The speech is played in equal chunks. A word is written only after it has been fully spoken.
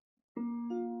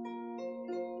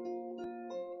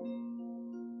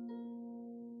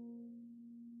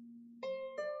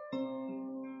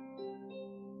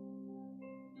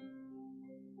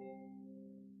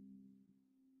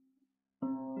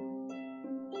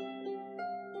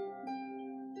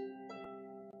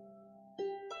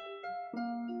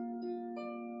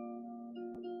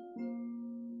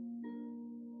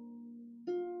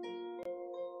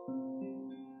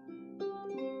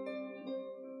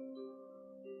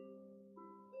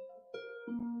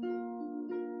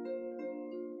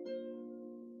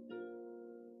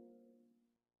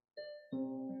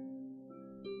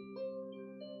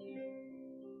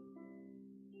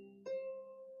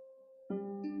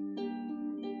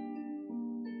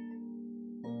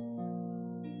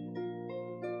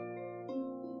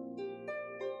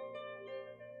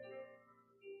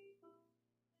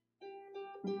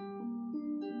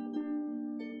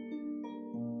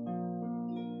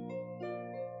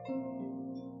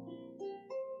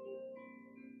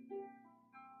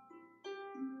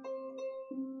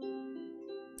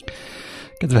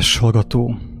Kedves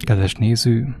hallgató, kedves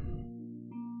néző,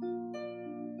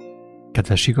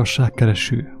 kedves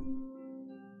igazságkereső,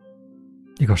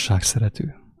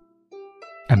 igazságszerető,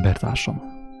 embertársam.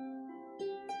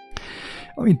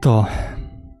 Amint a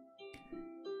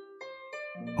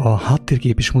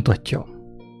háttérkép is mutatja,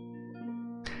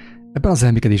 ebben az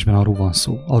elmékedésben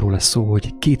arról lesz szó,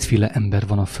 hogy kétféle ember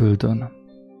van a Földön.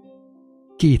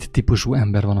 Két típusú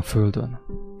ember van a Földön.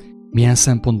 Milyen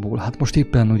szempontból? Hát most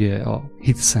éppen ugye a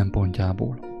hit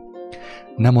szempontjából.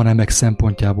 Nem a nemek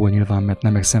szempontjából nyilván, mert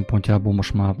nemek szempontjából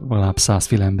most már legalább 100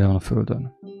 féle ember van a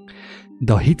Földön.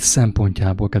 De a hit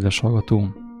szempontjából, kedves hallgató,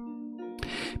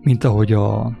 mint ahogy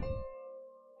a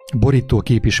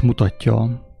borítókép is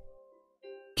mutatja,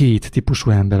 két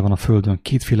típusú ember van a Földön,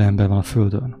 kétféle ember van a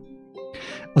Földön.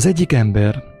 Az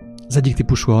egyik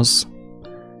típusú az,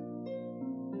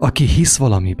 aki hisz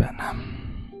valamiben.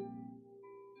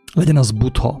 Legyen az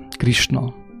Buddha,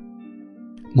 Krishna,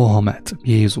 Mohamed,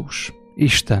 Jézus,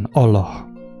 Isten, Allah,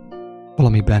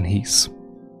 valamiben hisz.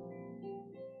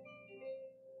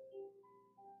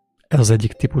 Ez az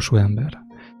egyik típusú ember.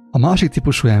 A másik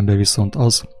típusú ember viszont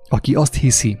az, aki azt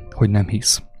hiszi, hogy nem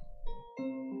hisz.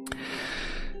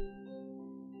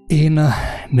 Én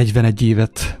 41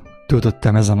 évet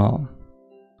töltöttem ezen a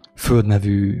Föld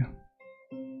nevű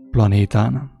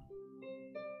planétán,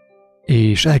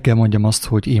 és el kell mondjam azt,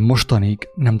 hogy én mostanig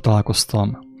nem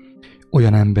találkoztam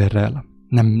olyan emberrel,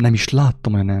 nem is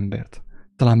láttam olyan embert,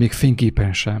 talán még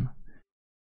fényképen sem,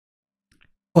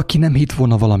 aki nem hitt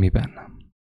volna valamiben.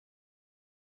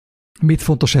 Mit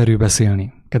fontos erről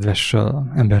beszélni, kedves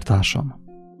embertársam?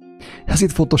 Ez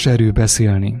itt fontos erről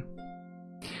beszélni,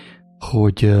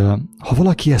 hogy ha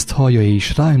valaki ezt hallja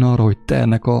és rájön arra, hogy te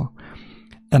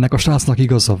ennek a srácnak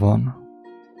igaza van,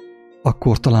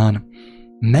 akkor talán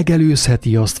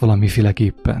megelőzheti azt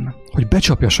valamiféleképpen, hogy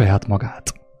becsapja saját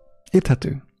magát.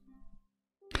 Érthető?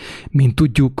 Mint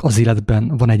tudjuk, az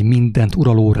életben van egy mindent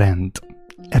uraló rend.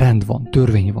 Rend van,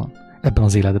 törvény van ebben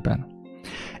az életben.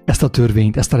 Ezt a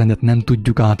törvényt, ezt a rendet nem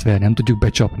tudjuk átverni, nem tudjuk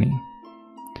becsapni.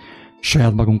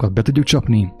 Saját magunkat be tudjuk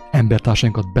csapni,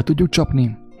 embertársainkat be tudjuk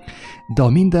csapni, de a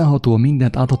mindenható,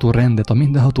 mindent átható rendet, a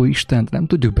mindenható Istent nem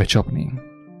tudjuk becsapni.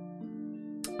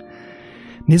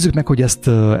 Nézzük meg, hogy ezt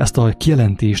a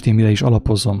kijelentést én mire is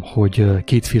alapozom, hogy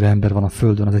kétféle ember van a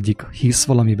Földön, az egyik hisz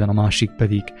valamiben, a másik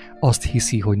pedig azt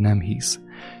hiszi, hogy nem hisz.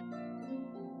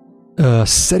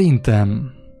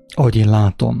 Szerintem, ahogy én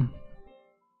látom,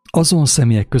 azon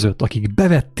személyek között, akik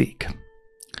bevették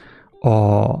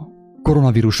a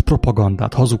koronavírus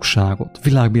propagandát, hazugságot,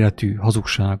 világméretű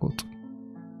hazugságot,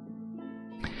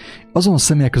 azon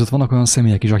személyek között vannak olyan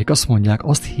személyek is, akik azt mondják,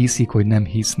 azt hiszik, hogy nem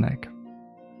hisznek.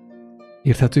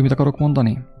 Érthető, mit akarok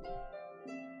mondani?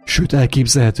 Sőt,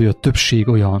 elképzelhető, hogy a többség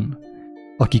olyan,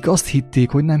 akik azt hitték,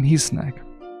 hogy nem hisznek.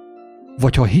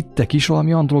 Vagy ha hittek is,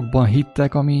 valami olyan dologban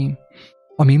hittek, ami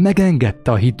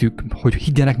megengedte a hitük, hogy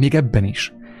higgyenek még ebben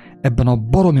is. Ebben a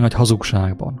baromi nagy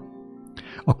hazugságban.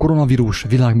 A koronavírus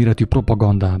világméretű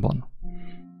propagandában.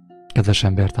 Kedves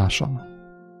embertársam!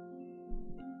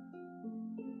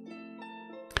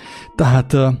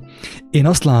 Tehát én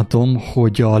azt látom,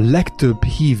 hogy a legtöbb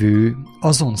hívő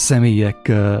azon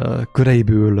személyek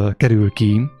köreiből kerül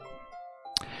ki,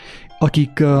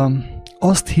 akik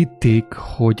azt hitték,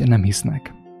 hogy nem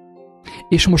hisznek.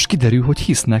 És most kiderül, hogy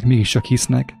hisznek, mégiscsak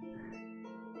hisznek.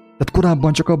 Tehát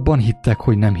korábban csak abban hittek,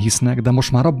 hogy nem hisznek, de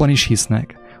most már abban is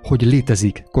hisznek, hogy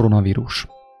létezik koronavírus.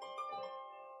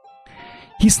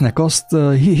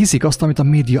 Hiszik azt, amit a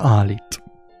média állít.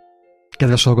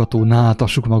 Kedves hallgató, ne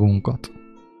áltassuk magunkat.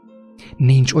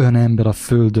 Nincs olyan ember a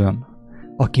Földön,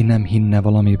 aki nem hinne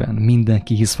valamiben.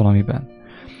 Mindenki hisz valamiben.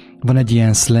 Van egy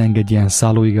ilyen szleng, egy ilyen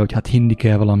szállóige, hogy hát hinni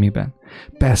kell valamiben.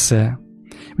 Persze,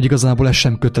 hogy igazából ez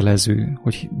sem kötelező,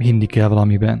 hogy hinni kell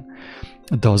valamiben.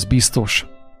 De az biztos,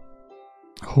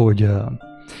 hogy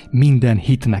minden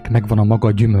hitnek megvan a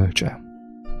maga gyümölcse.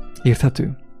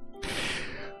 Érthető?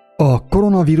 A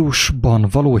koronavírusban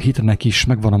való hitnek is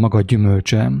megvan a maga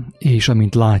gyümölcse, és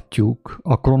amint látjuk,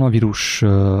 a koronavírus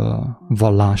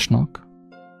vallásnak,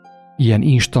 ilyen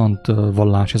instant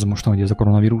vallás, ez most, hogy ez a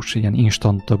koronavírus, ilyen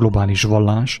instant globális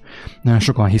vallás, nagyon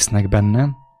sokan hisznek benne.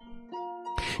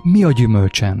 Mi a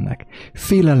gyümölcse ennek?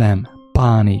 Félelem,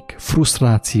 pánik,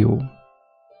 frusztráció,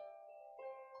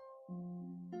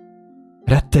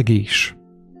 rettegés.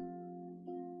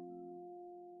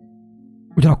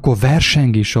 Ugyanakkor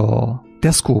versengés a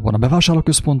Tesco-ban, a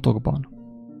bevásárlóközpontokban.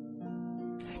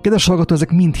 Kedves hallgató,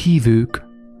 ezek mind hívők.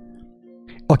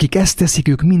 Akik ezt teszik,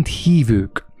 ők mind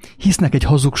hívők. hisznek egy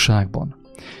hazugságban,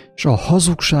 és a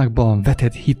hazugságban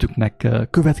vetett hitüknek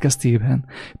következtében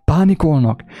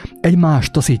pánikolnak,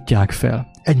 egymást taszítják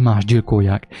fel, egymást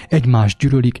gyilkolják, egymást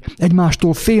gyűlölik,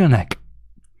 egymástól félnek.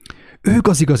 Ők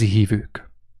az igazi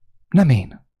hívők, nem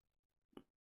én.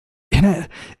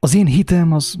 Az én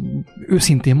hitem, az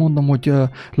őszintén mondom, hogy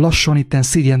lassan itten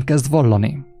szégyent kezd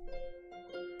vallani.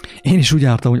 Én is úgy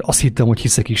jártam, hogy azt hittem, hogy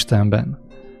hiszek Istenben.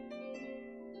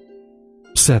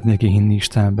 Szeretnék én hinni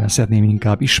Istenben, szeretném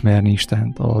inkább ismerni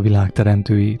Istent, a világ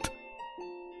teremtőjét.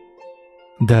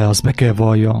 De azt be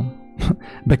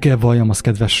kell valljam az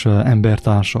kedves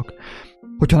embertársak,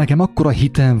 hogyha nekem akkora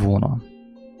hitem volna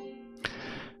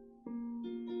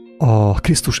a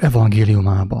Krisztus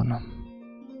evangéliumában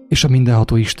és a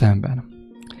mindenható Istenben,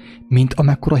 mint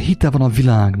amekkora hite van a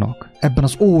világnak ebben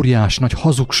az óriási nagy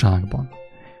hazugságban,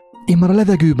 én már a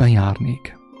levegőben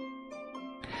járnék.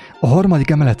 A 3.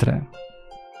 emeletre,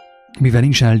 mivel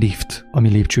nincsen lift a mi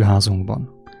lépcsőházunkban,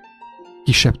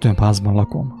 kisebb tömbházban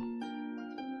lakom,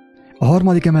 a 3.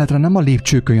 emeletre nem a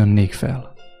lépcsőkön jönnék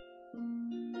fel,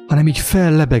 hanem így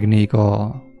fellebegnék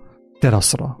a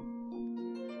teraszra,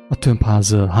 a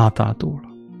tömbház hátától.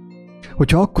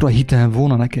 Hogyha akkora hitem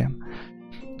volna nekem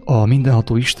a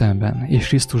mindenható Istenben és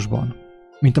Krisztusban,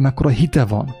 mint amekkora hite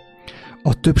van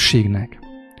a többségnek,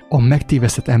 a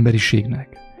megtévesztett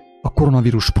emberiségnek, a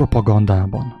koronavírus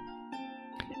propagandában,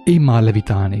 én már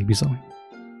levitálnék bizony.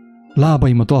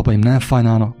 Lábaim, a talpaim nem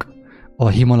fájnának a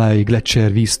himalájai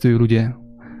gleccser víztől, ugye,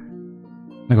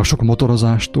 meg a sok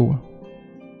motorozástól,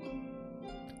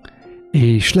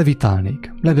 és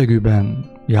levitálnék, levegőben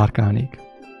járkálnék.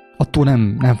 Attól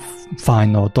nem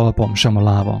fájna a talpam, sem a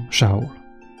lábam, sehol.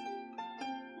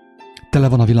 Tele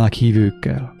van a világ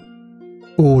hívőkkel.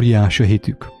 Óriási a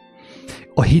hitük.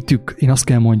 A hitük, én azt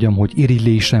kell mondjam, hogy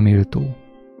irigylésre méltó.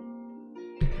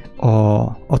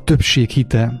 A többség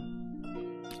hite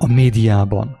a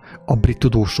médiában, a brit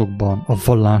tudósokban, a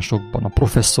vallásokban, a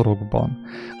professzorokban,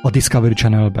 a Discovery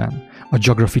Channelben, a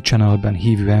Geography Channelben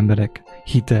hívő emberek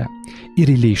hite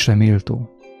irigylésre méltó.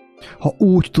 Ha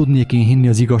úgy tudnék én hinni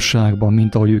az igazságban,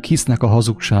 mint ahogy ők hisznek a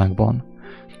hazugságban,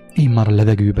 én már a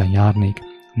levegőben járnék,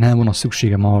 nem volna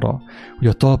szükségem arra, hogy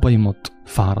a talpaimot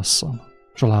fárasszam,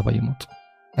 és a lábaimat.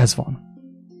 Ez van.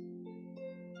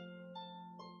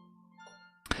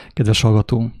 Kedves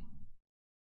hallgató,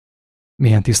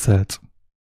 milyen tisztelt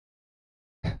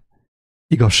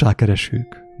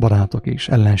igazságkeresők, barátok és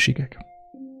ellenségek.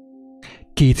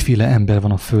 Kétféle ember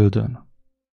van a földön.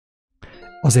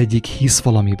 Az egyik hisz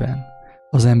valamiben,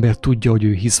 az ember tudja, hogy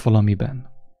ő hisz valamiben.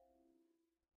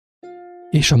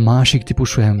 És a másik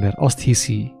típusú ember azt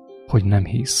hiszi, hogy nem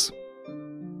hisz.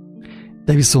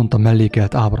 De viszont a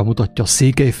mellékelt ábra mutatja a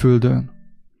Székelyföldön.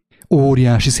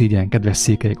 Óriási szégyen, kedves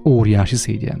székelyek, óriási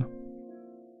szégyen.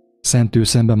 Szentül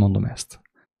szemben mondom ezt.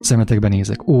 Szemetekben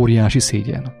nézek, óriási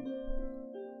szégyen.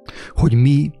 Hogy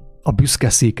mi, a büszke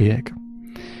székelyek,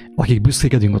 akik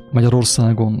büszkékedünk ott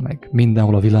Magyarországon, meg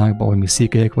mindenhol a világban, hogy mi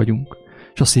székelyek vagyunk,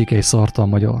 és a székely szarta a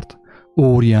magyart.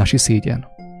 Óriási szégyen.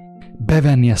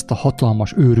 Bevenni ezt a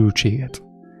hatalmas őrültséget,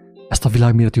 ezt a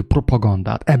világméretű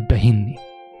propagandát, ebbe hinni.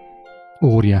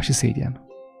 Óriási szégyen.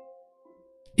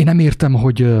 Én nem értem,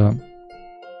 hogy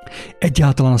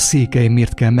egyáltalán a székely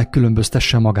miért kell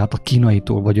megkülönböztesse magát a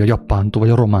kínaitól, vagy a japántól,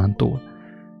 vagy a romántól.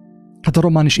 Hát a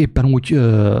román is éppen úgy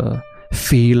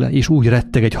fél, és úgy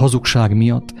retteg egy hazugság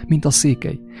miatt, mint a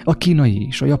székely. A kínai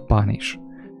is, a japán is.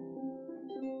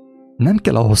 Nem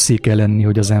kell ahhoz székely lenni,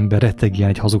 hogy az ember rettegjen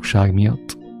egy hazugság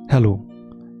miatt. Hello!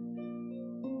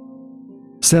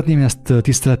 Szeretném ezt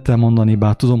tisztelettel mondani,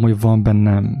 bár tudom, hogy van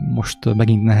bennem most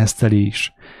megint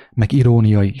neheztelés, meg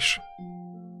irónia is.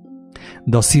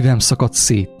 De a szívem szakad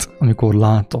szét, amikor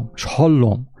látom, és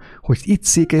hallom, hogy itt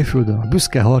Székelyföldön, a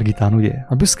büszke Hargitán, ugye,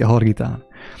 a büszke Hargitán,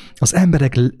 az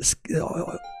emberek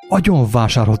agyon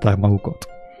vásárolták magukat.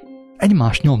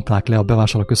 Egymást nyomták le a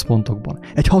bevásárlóközpontokban,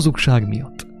 egy hazugság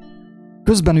miatt.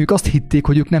 Közben ők azt hitték,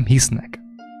 hogy ők nem hisznek.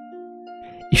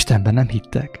 Istenben nem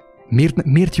hittek.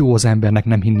 Miért jó az embernek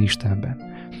nem hinni Istenben?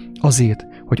 Azért,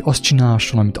 hogy azt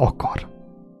csinálhasson, amit akar.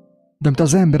 De amit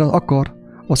az ember akar,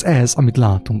 az ez, amit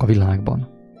látunk a világban.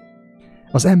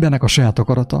 Az embernek a saját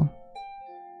akarata,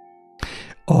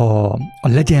 a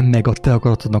legyen meg a te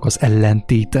akaratodnak az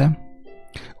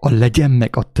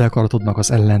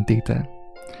ellentéte,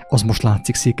 az most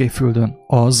látszik Székelyföldön,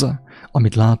 az,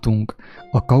 amit látunk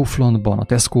a Kauflandban, a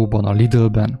Tesco-ban, a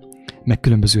Lidlben, meg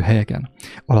különböző helyeken,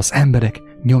 ahol az emberek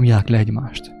nyomják le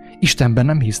egymást. Istenben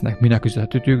nem hisznek, minek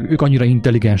ők annyira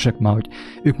intelligensek már, hogy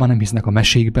ők már nem hisznek a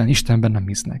mesékben, Istenben nem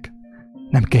hisznek.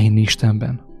 Nem kell hinni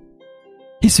Istenben.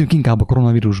 Hiszünk inkább a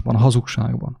koronavírusban, a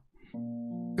hazugságban.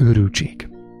 Őrültség.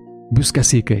 büszke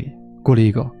székely,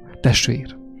 kolléga,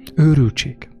 testvér.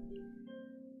 Őrültség.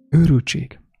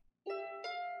 Őrültség.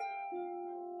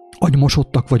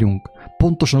 Agymosodtak vagyunk,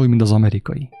 pontosan úgy, mint az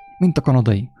amerikai, mint a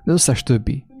kanadai, de összes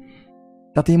többi.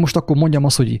 Tehát én most akkor mondjam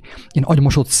azt, hogy én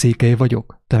agymosott székely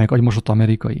vagyok, te meg agymosott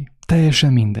amerikai.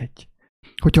 Teljesen mindegy.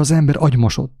 Hogyha az ember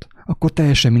agymosott, akkor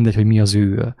teljesen mindegy, hogy mi az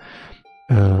ő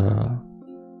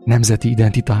nemzeti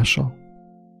identitása.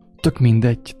 Tök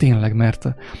mindegy, tényleg,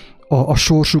 mert a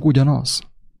sorsuk ugyanaz.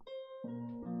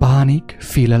 Pánik,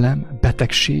 félelem,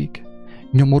 betegség,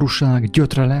 nyomorúság,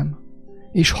 gyötrelem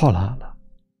és halál.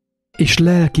 És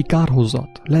lelki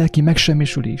kárhozat, lelki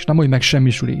megsemmisülés, nem hogy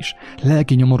megsemmisülés,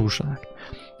 lelki nyomorúság,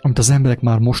 amit az emberek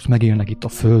már most megélnek itt a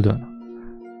Földön.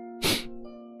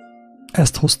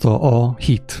 Ezt hozta a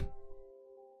hit.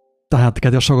 Tehát,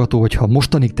 kedves hallgató, hogyha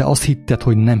mostanig te azt hitted,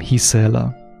 hogy nem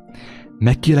hiszel,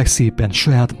 megkérlek szépen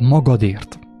saját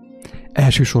magadért,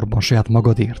 elsősorban saját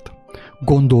magadért,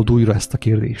 gondold újra ezt a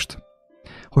kérdést,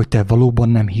 hogy te valóban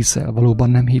nem hiszel, valóban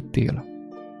nem hittél,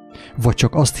 vagy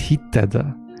csak azt hitted,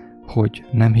 hogy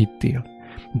nem hittél.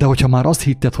 De hogyha már azt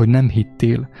hitted, hogy nem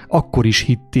hittél, akkor is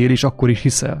hittél, és akkor is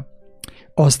hiszel.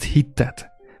 Azt hitted,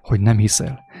 hogy nem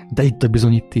hiszel, de itt a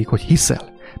bizonyíték, hogy hiszel,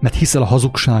 mert hiszel a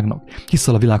hazugságnak,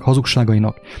 hiszel a világ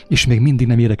hazugságainak, és még mindig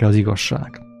nem érdekel az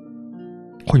igazság.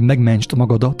 Hogy megmentsd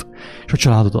magadat, és a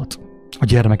családodat, a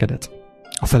gyermekedet,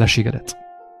 a feleségedet.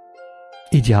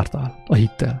 Így jártál a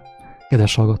hittel,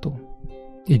 kedves hallgató.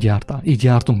 Így jártál, így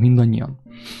jártunk mindannyian.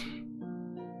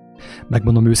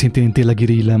 Megmondom őszintén, én tényleg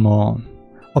irigylem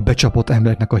a becsapott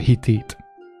embereknek a hitét.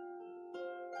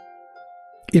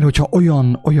 Én, hogyha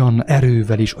olyan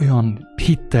erővel és olyan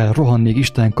hittel rohannék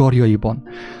Isten karjaiban,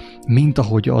 mint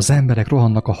ahogy az emberek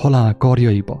rohannak a halál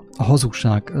karjaiba, a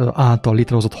hazugság által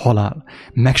létrehozott halál,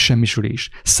 megsemmisülés,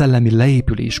 szellemi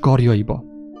leépülés karjaiba,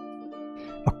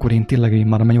 akkor én tényleg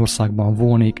már a mennyországban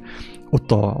volnék,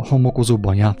 ott a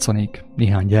homokozóban játszanék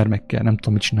néhány gyermekkel, nem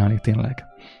tudom, mit csinálni tényleg.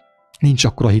 Nincs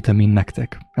akkora hitem, mint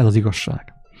nektek. Ez az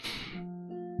igazság.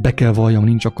 Be kell valljam,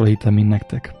 nincs akkora hitem, mint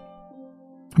nektek.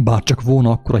 Bár csak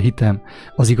volna akkora hitem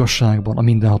az igazságban, a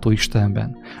mindenható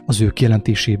Istenben, az ő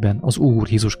kijelentésében, az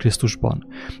Úr Jézus Krisztusban,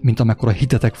 mint amekkora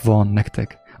hitetek van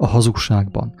nektek a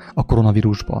hazugságban, a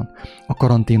koronavírusban, a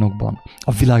karanténokban,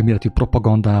 a világméretű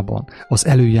propagandában, az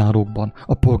előjárókban,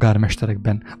 a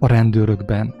polgármesterekben, a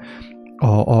rendőrökben,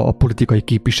 a politikai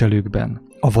képviselőkben,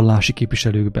 a vallási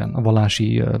képviselőkben, a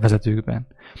vallási vezetőkben.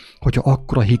 Hogyha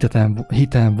akkora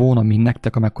hitem volna, mint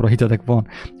nektek, amekkora hitetek van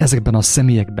ezekben a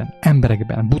személyekben,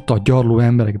 emberekben, buta, gyarló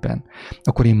emberekben,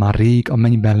 akkor én már rég a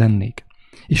mennyben lennék.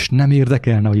 És nem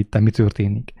érdekelne, hogy itt mi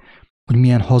történik. Hogy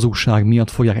milyen hazugság miatt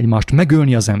fogják egymást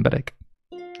megölni az emberek.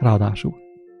 Ráadásul.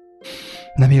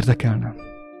 Nem érdekelne.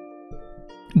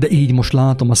 De így most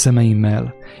látom a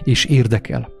szemeimmel, és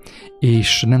érdekel,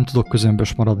 és nem tudok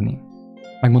közömbös maradni.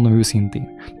 Megmondom őszintén.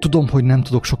 Tudom, hogy nem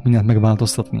tudok sok mindent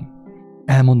megváltoztatni.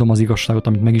 Elmondom az igazságot,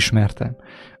 amit megismertem,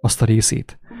 azt a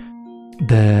részét.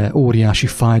 De óriási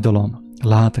fájdalom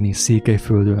látni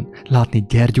Székelyföldön, látni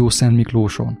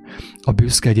Gyergyószentmiklóson, a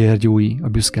büszke gyergyói, a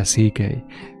büszke székely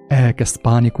elkezd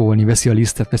pánikolni, veszi a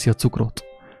lisztet, veszi a cukrot,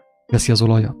 veszi az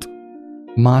olajat,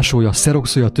 másolja,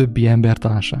 szerokszolja a többi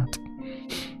embertársát.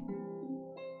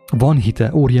 Van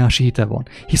hite, óriási hite van.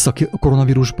 Hisz a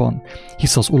koronavírusban,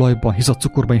 hisz az olajban, hisz a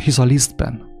cukorban, és hisz a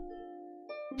lisztben.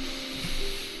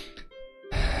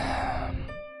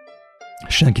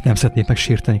 Senkit nem szeretnék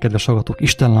megsérteni, kedves hallgatók.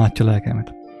 Isten látja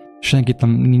lelkemet. Senkit nem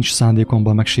nincs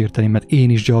szándékomban megsérteni, mert én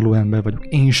is gyarló ember vagyok.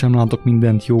 Én sem látok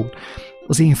mindent jól.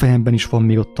 Az én fejemben is van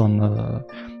még ottan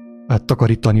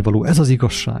takarítani való. Ez az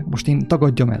igazság. Most én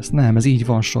tagadjam ezt? Nem, ez így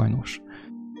van sajnos.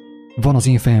 Van az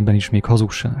én fejemben is még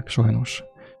hazugság, sajnos.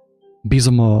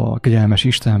 Bízom a kegyelmes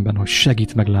Istenben, hogy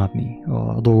segít meglátni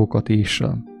a dolgokat, és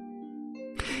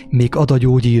még ad a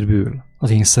gyógyírből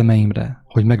az én szemeimre,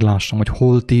 hogy meglássam, hogy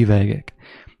hol tévegek,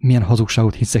 milyen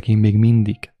hazugságot hiszek én még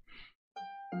mindig.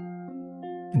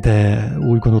 De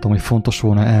úgy gondoltam, hogy fontos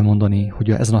volna elmondani, hogy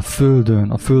ezen a földön,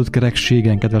 a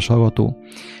földkerekségen, kedves hallgató,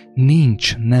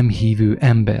 nincs nem hívő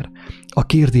ember. A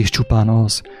kérdés csupán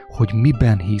az, hogy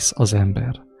miben hisz az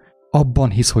ember. Abban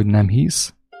hisz, hogy nem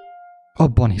hisz,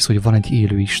 abban hisz, hogy van egy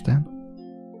élő Isten,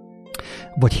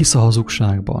 vagy hisz a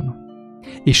hazugságban.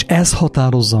 És ez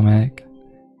határozza meg,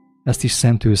 ezt is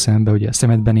szemtől szembe, ugye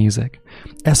szemedbe nézek,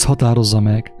 ez határozza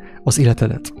meg az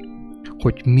életedet,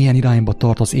 hogy milyen irányba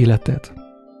tart az életed.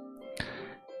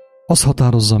 Az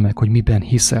határozza meg, hogy miben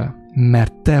hiszel,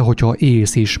 mert te, hogyha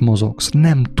élsz és mozogsz,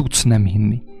 nem tudsz nem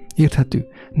hinni. Érthető?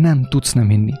 Nem tudsz nem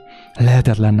hinni.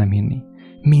 Lehetetlen nem hinni.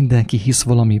 Mindenki hisz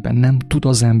valamiben, nem tud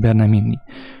az ember nem hinni.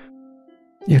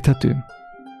 Érthető?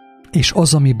 És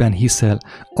az, amiben hiszel,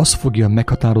 az fogja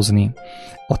meghatározni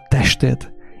a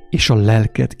tested és a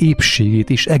lelked épségét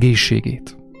és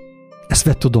egészségét. Ezt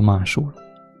vedd tudomásul.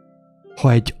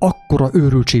 Ha egy akkora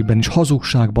őrültségben és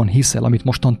hazugságban hiszel, amit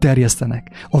mostan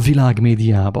terjesztenek a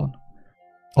világmédiában,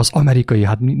 az amerikai,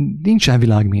 hát nincsen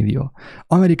világmédia.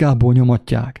 Amerikából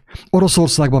nyomatják.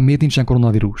 Oroszországban miért nincsen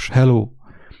koronavírus? Hello!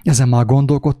 Ezen már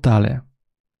gondolkodtál-e?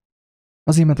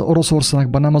 Azért, mert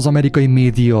Oroszországban nem az amerikai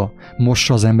média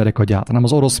mossa az emberek agyát, hanem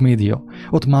az orosz média.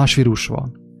 Ott más vírus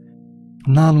van.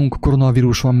 Nálunk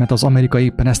koronavírus van, mert az Amerika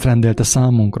éppen ezt rendelte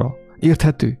számunkra.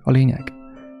 Érthető a lényeg?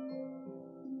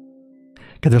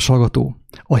 Kedves hallgató,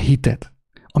 a hited,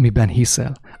 amiben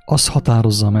hiszel, az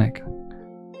határozza meg.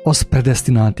 Az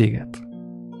predesztinál téged.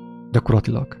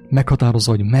 Gyakorlatilag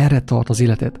meghatározza, hogy merre tart az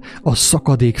életed, a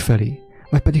szakadék felé,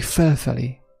 vagy pedig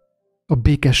felfelé, a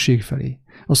békesség felé,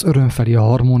 az öröm felé, a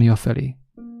harmónia felé.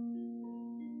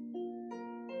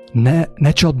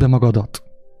 Ne csapd be magadat,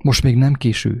 most még nem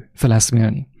késő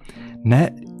feleszmélni. Ne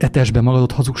etesd be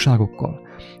magadat hazugságokkal.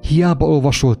 Hiába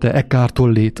olvasol te Eckhart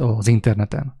Tollét az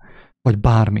interneten, vagy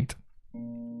bármit.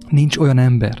 Nincs olyan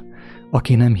ember,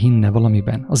 aki nem hinne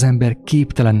valamiben. Az ember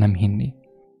képtelen nem hinni.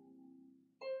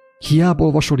 Hiába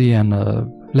olvasol ilyen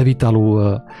levitáló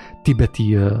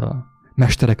tibeti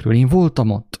mesterekről. Én voltam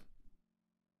ott.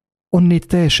 Onnét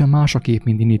teljesen más a kép,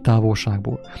 mint inni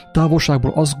távolságból.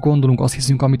 Távolságból azt gondolunk, azt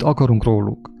hiszünk, amit akarunk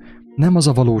róluk. Nem az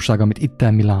a valóság, amit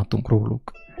itten mi látunk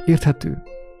róluk. Érthető?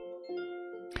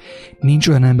 Nincs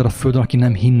olyan ember a földön, aki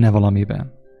nem hinne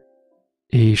valamiben.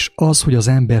 És az, hogy az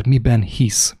ember miben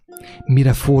hisz,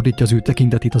 mire fordítja az ő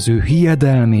tekintetét, az ő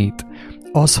hiedelmét,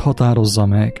 az határozza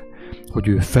meg, hogy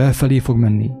ő felfelé fog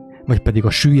menni, vagy pedig a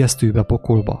süllyesztőbe,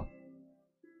 pokolba.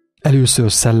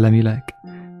 Először szellemileg,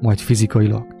 majd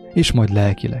fizikailag, és majd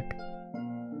lelkileg.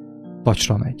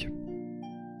 Tacsra megy.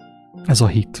 Ez a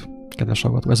hit, kedves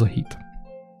hallgató, ez a hit.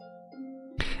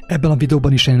 Ebben a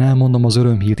videóban is én elmondom az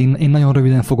örömhírt. Én nagyon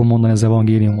röviden fogom mondani az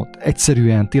evangéliumot.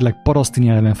 Egyszerűen, tényleg paraszti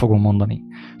nyelven fogom mondani.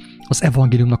 Az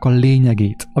evangéliumnak a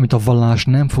lényegét, amit a vallás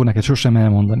nem fog neked sosem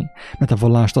elmondani. Mert a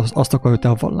vallást azt akarja, hogy te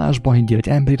a vallásban higgyél, egy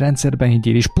emberi rendszerben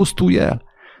higgyél, és pusztulj el.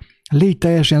 Légy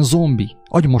teljesen zombi,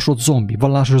 agymosott zombi,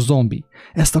 vallásos zombi.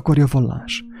 Ezt akarja a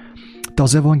vallás. Te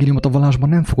az evangéliumot a vallásban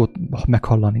nem fogod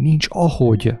meghallani. Nincs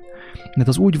ahogy. Mert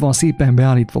az úgy van szépen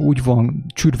beállítva, úgy van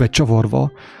csürve,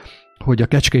 csavarva, hogy a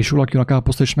kecske is ulakjon, a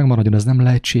káposzta is megmaradjon, ez nem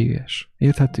lehetséges.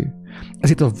 Érthető?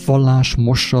 Ezért a vallás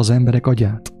mossa az emberek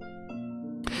agyát.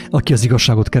 Aki az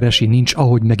igazságot keresi, nincs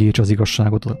ahogy megértse az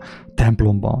igazságot a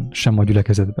templomban, sem a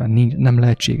gyülekezetben. Nem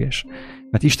lehetséges.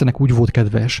 Mert Istennek úgy volt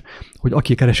kedves, hogy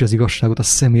aki keresi az igazságot, az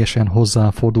személyesen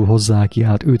hozzáfordul, hozzá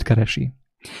kiált, őt keresi.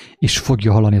 És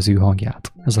fogja hallani az ő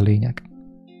hangját. Ez a lényeg.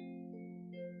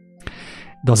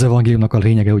 De az evangéliumnak a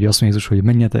lényege, ugye azt mondja Jézus, hogy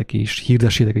menjetek és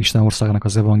hirdessétek Isten országának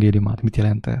az evangéliumát. Mit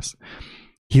jelent ez?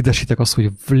 Hirdessétek azt,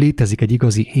 hogy létezik egy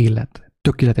igazi élet,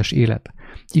 tökéletes élet.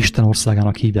 Isten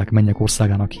országának hívják, mennyek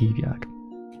országának hívják.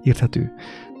 Érthető?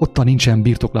 Ottan nincsen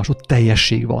birtoklás, ott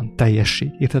teljesség van, teljesség.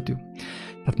 Érthető?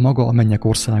 Tehát maga a mennyek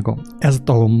országa, ez,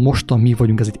 ahol mostan mi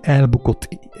vagyunk, ez egy elbukott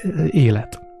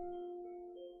élet.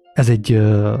 Ez egy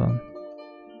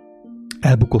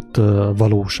elbukott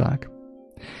valóság.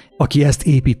 Aki ezt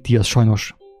építi, az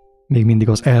sajnos még mindig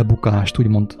az elbukást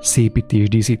úgymond szépíti és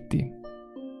díszíti.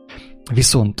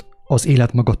 Viszont az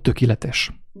élet maga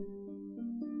tökéletes.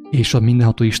 És a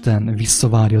mindenható Isten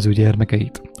visszavárja az ő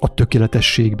gyermekeit a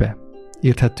tökéletességbe.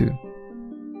 Érthető?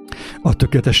 A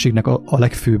tökéletességnek a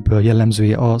legfőbb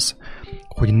jellemzője az,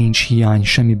 hogy nincs hiány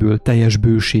semmiből, teljes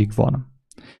bőség van.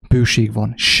 Bőség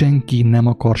van. Senki nem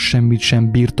akar semmit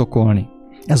sem birtokolni.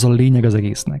 Ez a lényeg az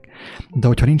egésznek. De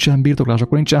hogyha nincsen birtoklás,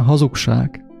 akkor nincsen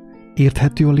hazugság.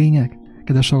 Érthető a lényeg,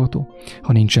 kedves hallgató?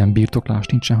 Ha nincsen birtoklás,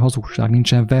 nincsen hazugság,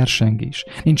 nincsen versengés,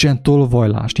 nincsen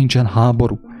tolvajlás, nincsen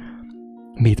háború.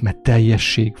 Miért? Mert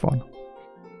teljesség van.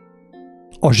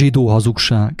 A zsidó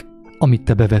hazugság, amit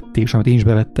te bevettél, és amit én is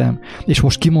bevettem, és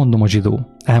most kimondom a zsidó.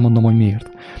 Elmondom, hogy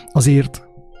miért. Azért,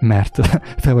 mert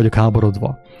fel vagyok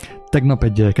háborodva. Tegnap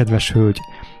egy kedves hölgy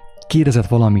kérdezett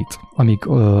valamit, amíg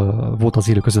volt az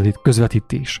élő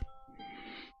közvetítés.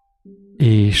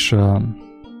 És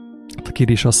a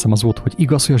kérdés azt hiszem az volt, hogy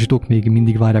igaz, hogy a zsidók még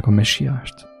mindig várják a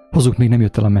messiást. Hozzuk még nem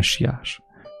jött el a messiás.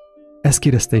 Ezt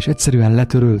kérdezte, és egyszerűen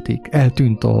letörölték,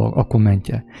 eltűnt a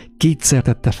kommentje. Kétszer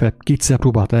tette fel, kétszer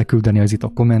próbált elküldeni az itt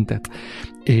a kommentet,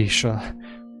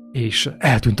 és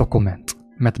eltűnt a komment.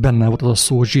 Mert benne volt az a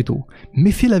szó zsidó.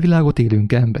 Miféle világot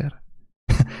élünk, ember?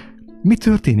 Mi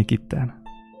történik itten?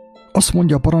 Azt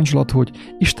mondja a parancsolat, hogy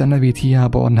Isten nevét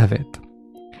hiába a neved.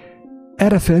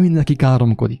 Erre fel mindenki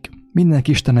káromkodik.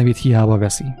 Mindenki Isten nevét hiába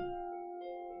veszi.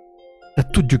 De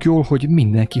tudjuk jól, hogy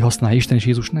mindenki használja Isten és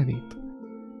Jézus nevét.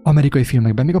 Amerikai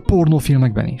filmekben, még a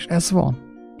pornófilmekben is. Ez van.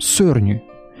 Szörnyű.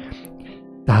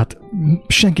 Tehát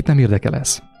senkit nem érdekel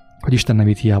ez, hogy Isten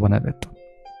nevét hiába nevett.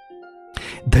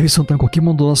 De viszont amikor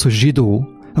kimondod azt, hogy zsidó,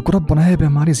 akkor abban a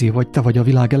helyben már vagy te vagy a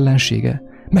világ ellensége.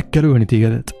 Meg kell ölni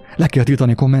tégedet. Le kell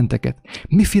tiltani kommenteket.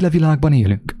 Miféle világban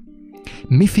élünk?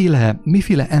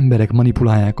 Miféle emberek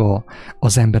manipulálják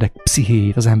az emberek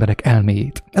pszichéjét, az emberek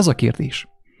elméjét? Ez a kérdés.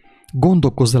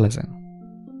 Gondolkozz el ezen.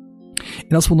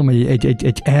 Én azt mondom, hogy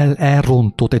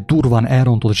egy durván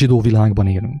elrontott zsidó világban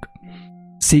élünk.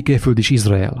 Székelyföld és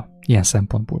Izrael, ilyen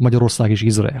szempontból. Magyarország és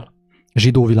Izrael.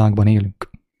 Zsidó világban élünk.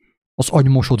 Az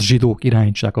agymosott zsidók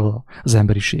irányítsák az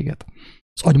emberiséget.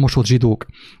 Az agymosott zsidók,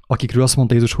 akikről azt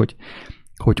mondta Jézus, hogy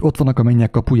ott vannak a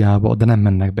mennyek kapujába, de nem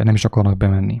mennek be, nem is akarnak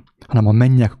bemenni, hanem a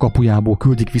mennyek kapujából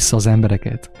küldik vissza az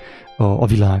embereket a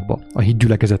világba, a hit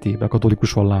gyülekezetébe, a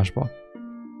katolikus vallásba.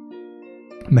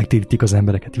 Megtérítik az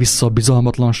embereket vissza a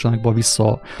bizalmatlanságba,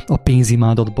 vissza a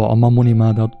pénzimádatba, a mammon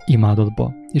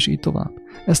imádatba, és így tovább.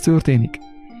 Ez történik.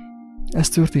 Ez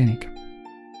történik.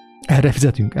 Erre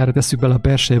fizetünk, erre tesszük bele a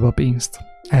persejbe a pénzt.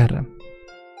 Erre.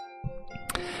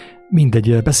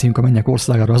 Mindegy, beszéljünk a mennyek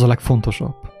országára, az a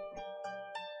legfontosabb.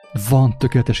 Van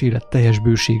tökéletes élet, teljes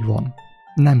bőség van.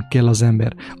 Nem kell az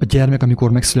ember. A gyermek,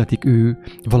 amikor megszületik, ő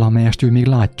valamelyest, ő még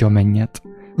látja a mennyet,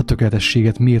 a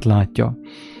tökéletességet. Miért látja?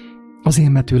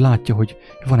 Azért, mert ő látja, hogy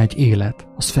van egy élet,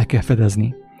 azt fel kell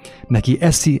fedezni. Neki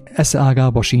esze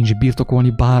ágába sincs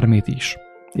birtokolni bármit is.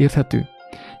 Érthető?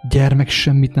 Gyermek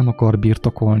semmit nem akar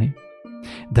birtokolni.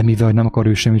 De mivel nem akar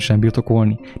ő semmit sem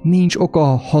birtokolni, nincs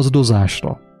oka a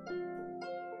hazudozásra.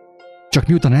 Csak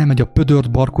miután elmegy a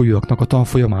pödört barkójuaknak a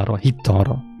tanfolyamára,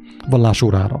 hittanra,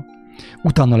 vallásórára,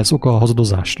 utána lesz oka a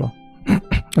hazudozásra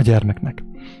a gyermeknek.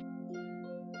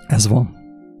 Ez van.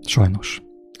 Sajnos.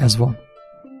 Ez van.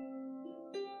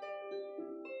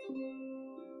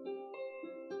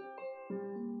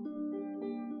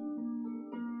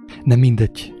 Nem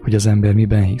mindegy, hogy az ember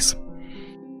miben hisz.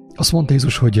 Azt mondta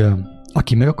Jézus, hogy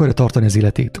aki meg akarja tartani az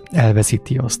életét,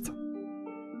 elveszíti azt.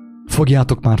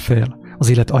 Fogjátok már fel, az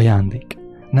élet ajándék.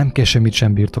 Nem kell semmit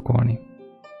sem birtokolni.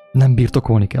 Nem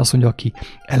birtokolni kell. Azt mondja, aki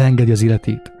elengedi az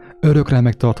életét, örökre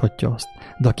megtarthatja azt.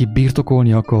 De aki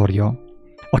birtokolni akarja,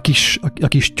 a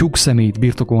kis tyúk szemét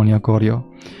birtokolni akarja,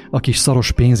 a kis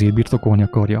szaros pénzét birtokolni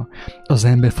akarja, az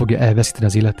ember fogja elveszíteni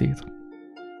az életét.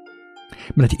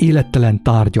 Mert egy élettelen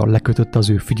tárggyal lekötötte az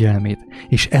ő figyelmét,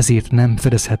 és ezért nem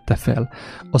fedezhette fel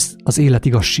az élet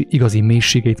igazi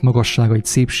mélységeit, magasságait,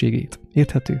 szépségét.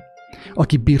 Érthető?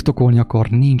 Aki birtokolni akar,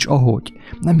 nincs ahogy.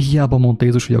 Nem hiába mondta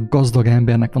Jézus, hogy a gazdag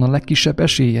embernek van a legkisebb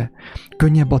esélye.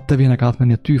 Könnyebb a tevének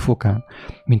átmenni a tűfokán,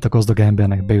 mint a gazdag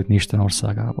embernek bejutni Isten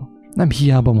országába. Nem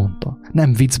hiába mondta,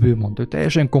 nem viccből mondta, ő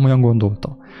teljesen komolyan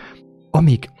gondolta.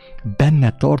 Amíg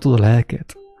benne tartod a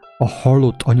lelket, a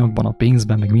hallott anyagban, a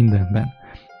pénzben, meg mindenben,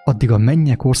 addig a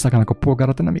mennyek országának a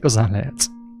polgára te nem igazán lehetsz.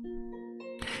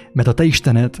 Mert a te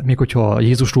Istened, még hogyha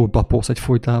Jézusról papolsz egy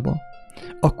folytába,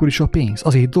 akkor is a pénz.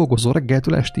 Azért dolgozol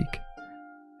reggeltől estig.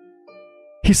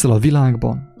 Hiszel a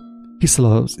világban, hiszel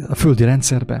a földi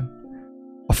rendszerben.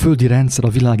 A földi rendszer a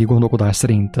világi gondolkodás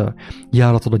szerint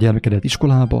járatod a gyermekedet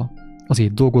iskolába,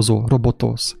 azért dolgozol,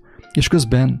 robotolsz, és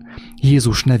közben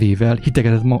Jézus nevével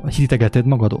hitegeted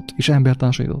magadot és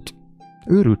embertársaidat.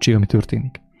 Őrültség, ami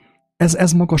történik.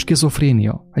 Ez maga a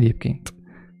skizofrénia egyébként.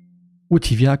 Úgy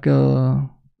hívják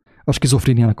a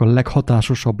skizofréniának a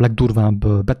leghatásosabb, legdurvább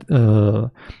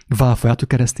válfaját a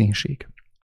kereszténység.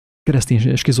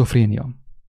 Kereszténység és skizofrénia.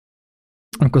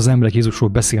 Amikor az emberek Jézusról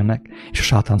beszélnek, és a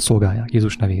sátánt szolgálják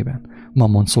Jézus nevében.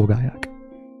 Mammont szolgálják.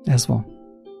 Ez van.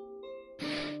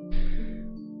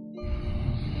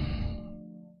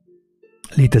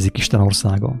 Létezik Isten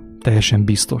országa. Teljesen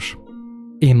biztos.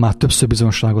 Én már többször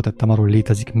bizonyságot tettem arról, hogy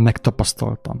létezik,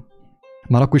 megtapasztaltam.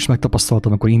 Már akkor is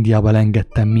megtapasztaltam, amikor Indiába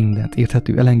elengedtem mindent.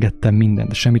 Érthető? Elengedtem mindent,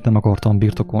 de semmit nem akartam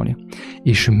birtokolni.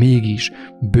 És mégis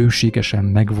bőségesen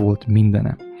megvolt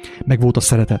mindenem. Megvolt a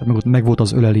szeretet, megvolt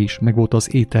az ölelés, megvolt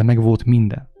az étel, megvolt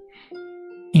minden.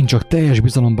 Én csak teljes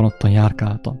bizalomban ottan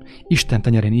járkáltam. Isten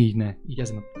tenyerén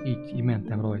így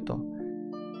mentem rajta.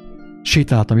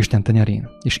 Sétáltam Isten tenyerén,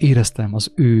 és éreztem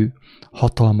az ő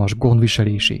hatalmas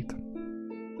gondviselését.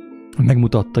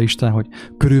 Megmutatta Isten, hogy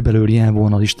körülbelül ilyen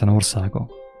volna az Isten országa.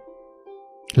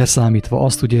 Leszámítva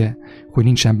azt ugye, hogy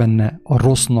nincsen benne a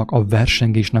rossznak, a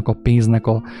versengésnek, a pénznek,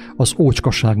 az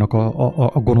ócskaságnak,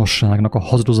 a gonoszságnak, a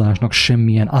hazudozásnak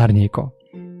semmilyen árnyéka.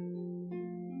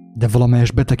 De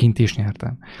valamelyes betekintést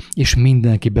nyertem. És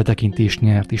mindenki betekintést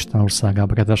nyert Isten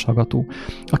országába, kedves hallgató.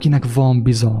 Akinek van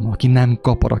bizalma, aki nem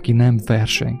kapar, aki nem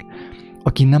verseng,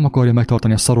 aki nem akarja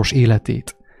megtartani a szaros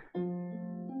életét,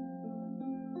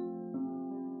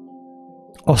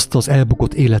 azt az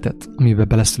elbukott életet, amiben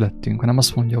beleszülettünk, hanem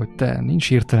azt mondja, hogy te,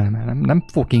 nincs értelme, nem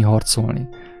fogok én harcolni.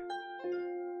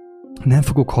 Nem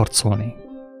fogok harcolni.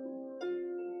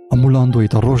 A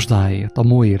mulandóit, a rozsdáért, a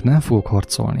móért nem fogok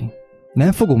harcolni.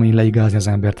 Nem fogom én leigázni az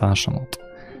embertársamat.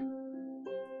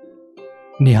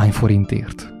 Néhány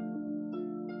forintért.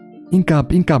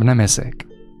 Inkább nem eszek.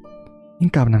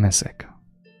 Inkább nem eszek.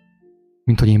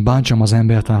 Mint hogy én bántsam az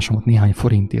embertársamat néhány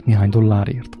forintért, néhány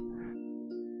dollárért.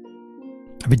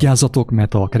 Vigyázzatok,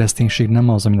 mert a kereszténység nem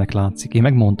az, aminek látszik. Én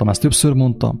megmondtam, ezt többször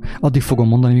mondtam, addig fogom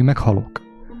mondani, míg meghalok.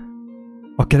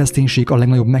 A kereszténység a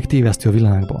legnagyobb megtévesztő a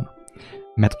világban.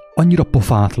 Mert annyira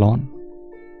pofátlan,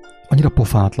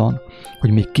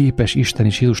 hogy még képes Isten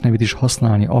és Jézus nevét is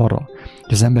használni arra,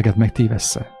 hogy az embereket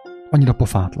megtévessze. Annyira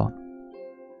pofátlan.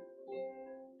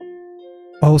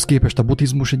 Ahhoz képest a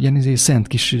buddhizmus egy ilyen szent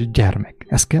kis gyermek.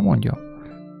 Ezt kell mondjam.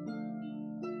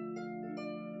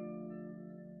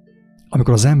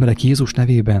 Amikor az emberek Jézus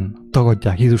nevében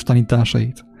tagadják Jézus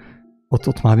tanításait,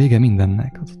 ott már vége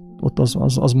mindennek. Ott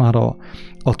az már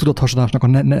a tudathasadásnak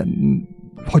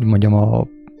hogy mondjam,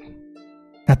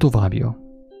 ne továbbja.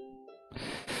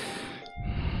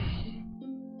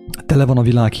 Tele van a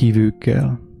világ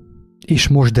hívőkkel, és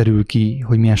most derül ki,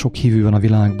 hogy milyen sok hívő van a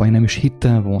világban, én nem is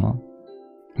hittem volna.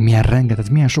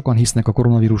 Milyen sokan hisznek a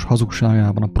koronavírus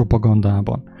hazugságában, a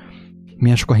propagandában.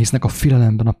 Milyen sokan hisznek a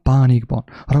félelemben, a pánikban,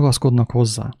 ragaszkodnak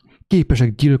hozzá,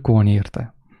 képesek gyilkolni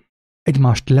érte.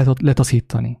 Egymást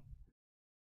letaszítani.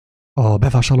 A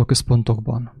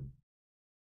bevásárlóközpontokban.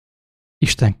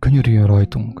 Isten könyörüljön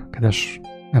rajtunk, kedves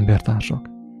embertársak.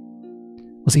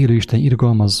 Az élő Isten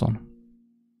irgalmazzon.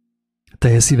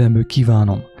 Teljes szívemből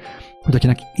kívánom, hogy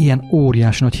akinek ilyen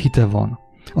óriási nagy hite van,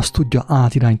 azt tudja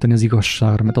átirányítani az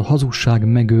igazságra, mert a hazugság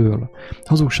megöl, a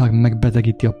hazugság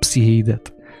megbetegíti a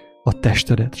pszichédet, a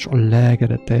testedet és a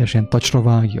lelkedet teljesen tacsra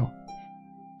vágja.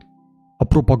 A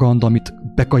propaganda, amit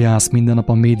bekajász minden nap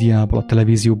a médiából, a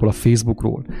televízióból, a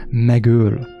Facebookról,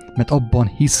 megöl, mert abban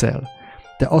hiszel.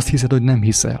 Te azt hiszed, hogy nem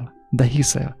hiszel, de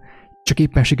hiszel. Csak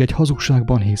éppenség egy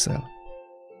hazugságban hiszel.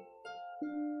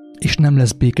 És nem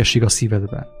lesz békesség a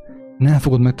szívedben. Nem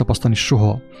fogod megtapasztalni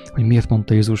soha, hogy miért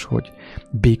mondta Jézus, hogy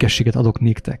békességet adok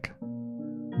néktek.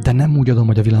 De nem úgy adom,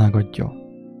 hogy a világ adja.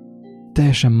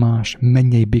 Teljesen más,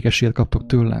 mennyei békességet kaptok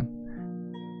tőlem.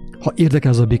 Ha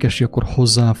érdekel az a békesség, akkor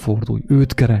hozzáfordulj,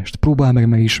 őt keresd, próbálj meg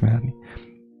megismerni.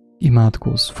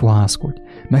 Imádkozz, fohászkodj,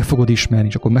 meg fogod ismerni,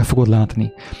 és akkor meg fogod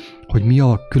látni, hogy mi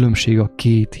a különbség a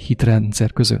két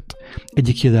hitrendszer között.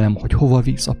 Egyik hiedelem, hogy hova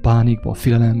visz, a pánikba, a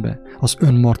félelembe, az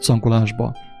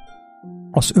önmarcankolásba,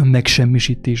 az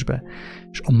önmegsemmisítésbe,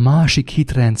 és a másik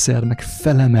hitrendszer meg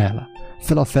felemel,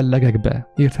 fel a fellegekbe,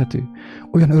 érthető?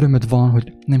 Olyan örömöd van,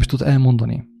 hogy nem is tud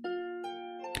elmondani.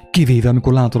 Kivéve,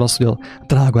 amikor látod azt, hogy a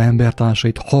drága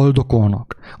embertársait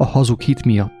haldokolnak a hazug hit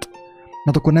miatt.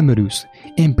 Mert akkor nem örülsz.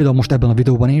 Én például most ebben a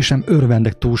videóban én sem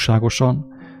örvendek túlságosan,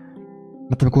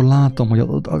 mert amikor látom, hogy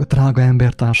a drága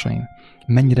embertársaim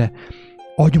mennyire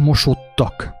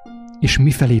agymosodtak, és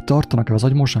mifelé tartanak az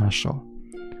agymosással,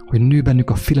 hogy nő bennük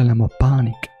a félelem, a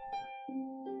pánik,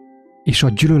 és a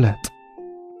gyűlölet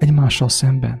egymással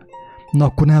szemben, na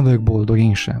akkor nem vagyok boldog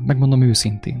én sem, megmondom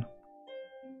őszintén.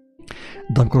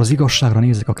 De amikor az igazságra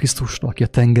nézek a Krisztusra, aki a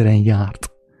tengeren járt,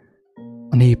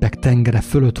 a népek tengere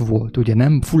fölött volt, ugye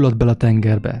nem fulladt bele a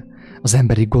tengerbe, az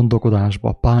emberi gondolkodásba,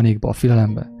 a pánikba, a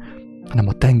félelembe, hanem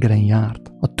a tengeren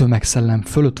járt, a tömegszellem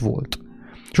fölött volt,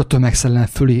 és a tömegszellem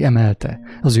fölé emelte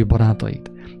az ő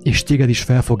barátait, és téged is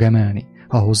fel fog emelni,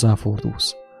 ha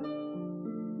hozzáfordulsz.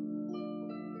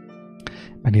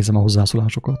 Megnézem a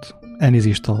hozzászólásokat.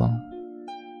 Elnézést talán.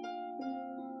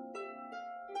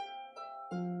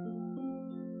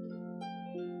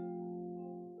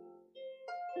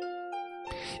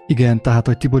 Igen, tehát,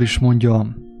 hogy Tibor is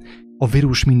mondja, a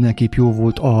vírus mindenképp jó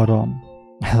volt arra,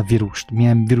 a vírust,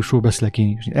 milyen vírusról beszélek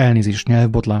én is, elnézést,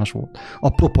 nyelvbotlás volt, a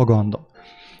propaganda,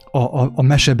 a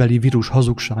mesebeli vírus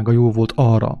hazugsága jó volt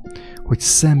arra, hogy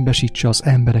szembesítse az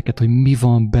embereket, hogy mi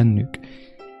van bennük.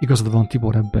 Igazad van,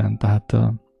 Tibor, ebben, tehát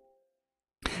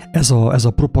ez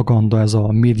a propaganda, ez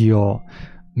a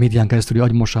médián keresztüli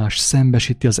agymosás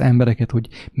szembesíti az embereket, hogy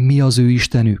mi az ő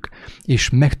istenük, és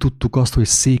megtudtuk azt, hogy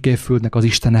Székelyföldnek az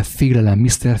istene félelem,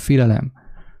 Mr. Félelem,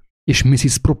 és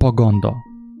Mrs. Propaganda,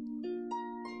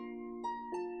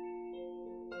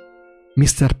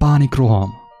 Mr. Pánikroham,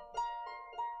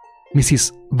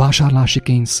 Mrs. Vásárlási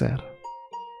kényszer,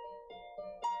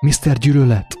 Mr.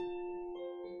 Gyűlölet.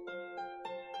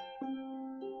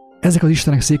 Ezek az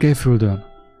istenek Székelyföldön.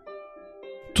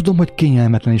 Tudom, hogy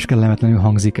kényelmetlen és kellemetlenül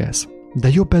hangzik ez. De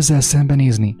jobb ezzel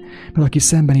szembenézni, mert aki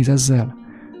szembenéz ezzel,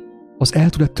 az el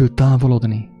tud ettől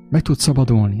távolodni, meg tud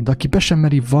szabadulni, de aki be sem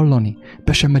meri vallani,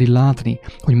 be sem meri látni,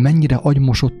 hogy mennyire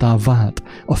agymosottá vált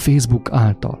a Facebook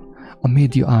által, a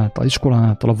média által, iskola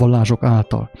által, a vallások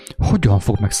által, hogyan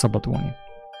fog megszabadulni?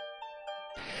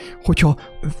 Hogyha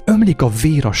ömlik a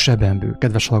vér a sebemből,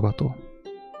 kedves hallgató,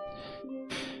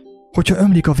 hogyha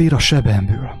ömlik a vér a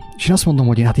sebemből, és én azt mondom,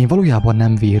 hogy én valójában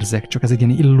nem vérzek, csak ez egy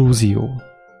ilyen illúzió,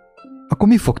 akkor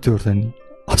mi fog történni?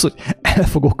 Az, hogy el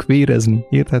fogok vérezni,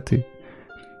 érthető?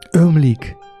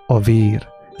 Ömlik a vér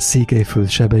Székelyföld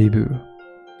sebeiből.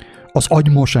 Az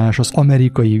agymosás, az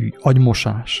amerikai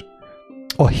agymosás,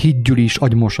 a hitgyűlés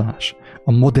agymosás,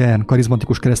 a modern,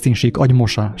 karizmatikus kereszténység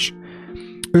agymosás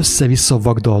össze-vissza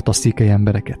vagdalt a székely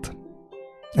embereket.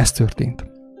 Ez történt.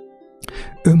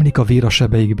 Ömlik a vér a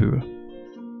sebeikből.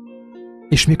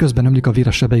 És miközben ömlik a vér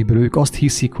a sebeikből, ők azt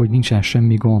hiszik, hogy nincsen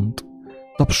semmi gond.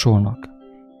 Tapsolnak,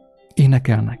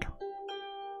 énekelnek,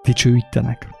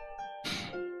 dicsőítenek.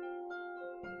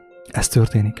 Ez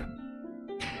történik.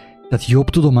 Tehát jobb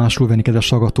tudomásul venni, kedves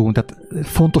hallgató, tehát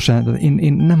fontos,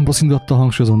 én nem rossz indulattal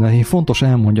hangsúlyozom, de én fontos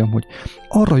elmondjam, hogy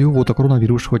arra jó volt a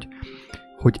koronavírus, hogy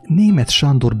Németh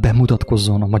Sándor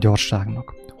bemutatkozzon a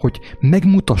magyarságnak, hogy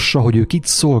megmutassa, hogy ő kit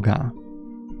szolgál.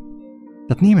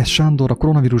 Tehát Németh Sándor a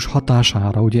koronavírus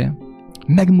hatására, ugye,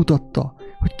 megmutatta,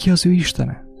 hogy ki az ő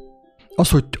istene. Az,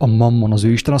 hogy a mammon az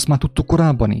ő isten, azt már tudtuk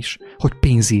korábban is, hogy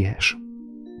pénzéhes.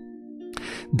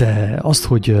 De azt,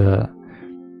 hogy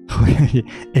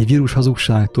egy vírus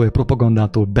hazugságtól, egy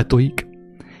propagandától betojik,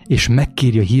 és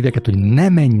megkéri a híveket, hogy ne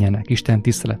menjenek Isten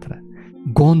tiszteletre.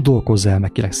 Gondolkozz el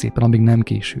meg, kérlek szépen, amíg nem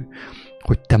késő,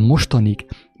 hogy te mostanig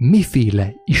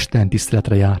miféle Isten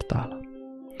tiszteletre jártál.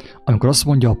 Amikor azt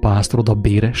mondja a pásztorod, a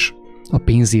béres, a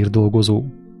pénzért dolgozó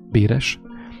béres,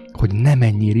 hogy ne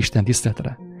menjél Isten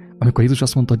tiszteletre. Amikor Jézus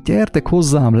azt mondta, gyertek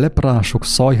hozzám, leprások,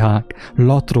 szajhák,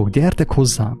 latrok, gyertek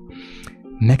hozzám,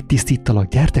 megtisztítalak,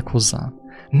 gyertek hozzám.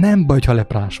 Nem baj, ha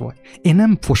leprás vagy. Én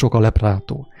nem fosok a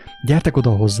leprától. Gyertek oda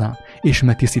hozzám, és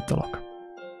megtisztítalak.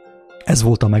 Ez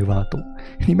volt a megváltó.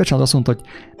 Németh Sándor azt mondta, hogy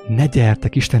ne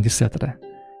gyertek Isten tiszteletre.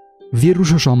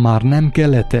 Vírusosan már nem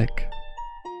kelletek.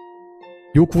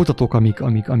 Jók voltatok,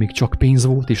 amíg csak pénz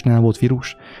volt, és nem volt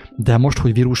vírus, de most,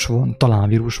 hogy vírus van, talán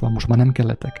vírus van, most már nem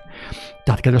kelletek.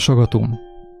 Tehát, kedves hallgatóm,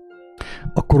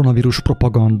 a koronavírus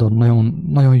propaganda nagyon,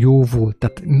 nagyon jó volt,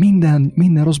 tehát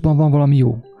minden rosszban van valami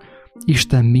jó.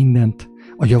 Isten mindent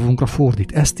a javunkra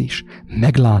fordít, ezt is.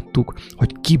 Megláttuk,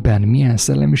 hogy kiben milyen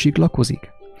szellemiség lakozik.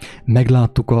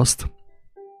 Megláttuk azt,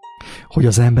 hogy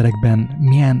az emberekben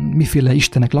miféle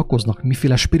istenek lakoznak,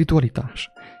 miféle spiritualitás.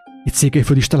 Itt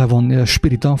Székelyföld is tele van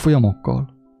spiritan folyamokkal.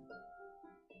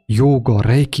 Jóga,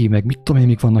 reiki, meg mit tudom én,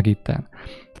 mik vannak itten.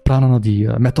 Pránanadi,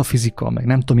 metafizika, meg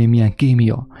nem tudom én milyen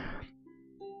kémia,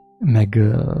 meg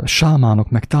sámánok,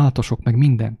 meg táltosok, meg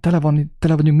minden. Tele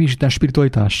vagyunk mi is itten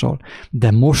spiritualitással.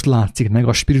 De most látszik meg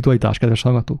a spiritualitás, kedves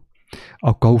hallgató.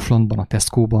 A Kauflandban, a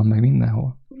Tesco-ban, meg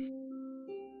mindenhol.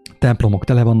 Templomok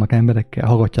tele vannak emberekkel,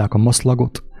 hallgatják a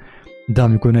maszlagot, de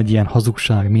amikor egy ilyen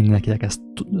hazugság, mindenkinek ezt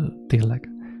tényleg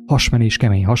hasmenés,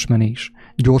 kemény hasmenés,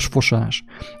 gyors fosás,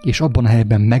 és abban a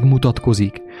helyben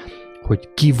megmutatkozik, hogy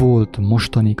ki volt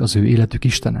mostanig az ő életük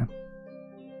istene.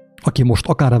 Aki most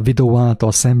akár a videó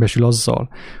által szembesül azzal,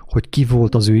 hogy ki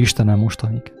volt az ő istene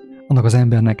mostanig, annak az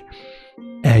embernek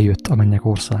eljött a mennyek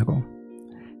országa.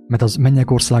 Mert az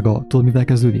mennyek országa, tudod mivel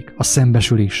kezdődik? A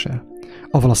szembesüléssel.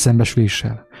 Avval a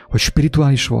szembesüléssel, hogy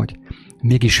spirituális vagy,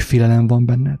 mégis félelem van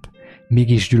benned,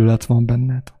 mégis gyűlölet van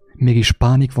benned, mégis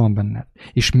pánik van benned,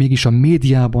 és mégis a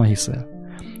médiában hiszel.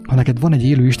 Ha neked van egy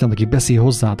élő Isten, aki beszél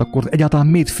hozzád, akkor egyáltalán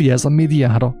miért figyelsz a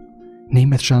médiára?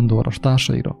 Németh Sándorra,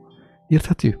 társaira.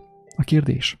 Érthető a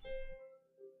kérdés?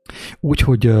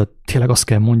 Úgyhogy tényleg azt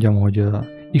kell mondjam, hogy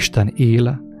Isten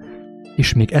él,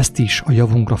 és még ezt is a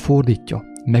javunkra fordítja.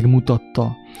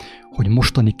 Megmutatta, hogy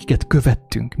mostanig kiket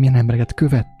követtünk, milyen embereket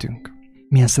követtünk,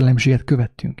 milyen szellemiséget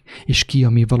követtünk, és ki a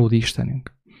mi valódi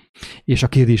Istenünk. És a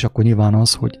kérdés akkor nyilván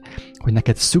az, hogy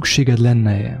neked szükséged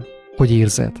lenne, hogy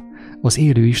érzed, az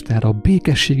élő Istenre, a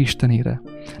békesség Istenére.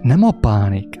 Nem a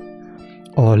pánik,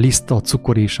 a liszt, a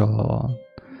cukor és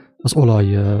az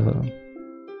olaj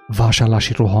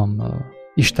vásárlási roham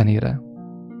Istenére,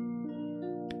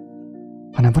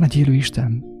 hanem van egy élő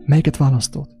Isten. Melyiket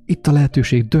választod? Itt a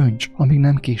lehetőség, dönts, amíg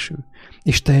nem késő.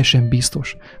 És teljesen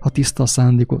biztos, ha tiszta a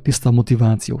szándékot, tiszta a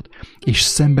motivációt, és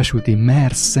szembesültél,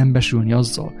 mersz szembesülni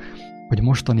azzal, hogy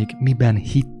mostanig miben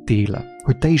hittél,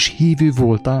 hogy te is hívő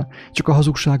voltál, csak a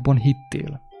hazugságban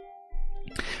hittél.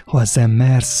 Ha ezzel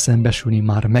mersz szembesülni,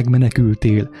 már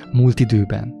megmenekültél múlt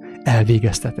időben,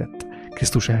 elvégeztetett,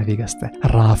 Krisztus elvégezte.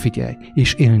 Ráfigyelj,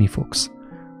 és élni fogsz.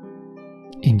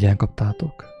 Ingyen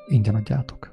kaptátok, ingyen adjátok.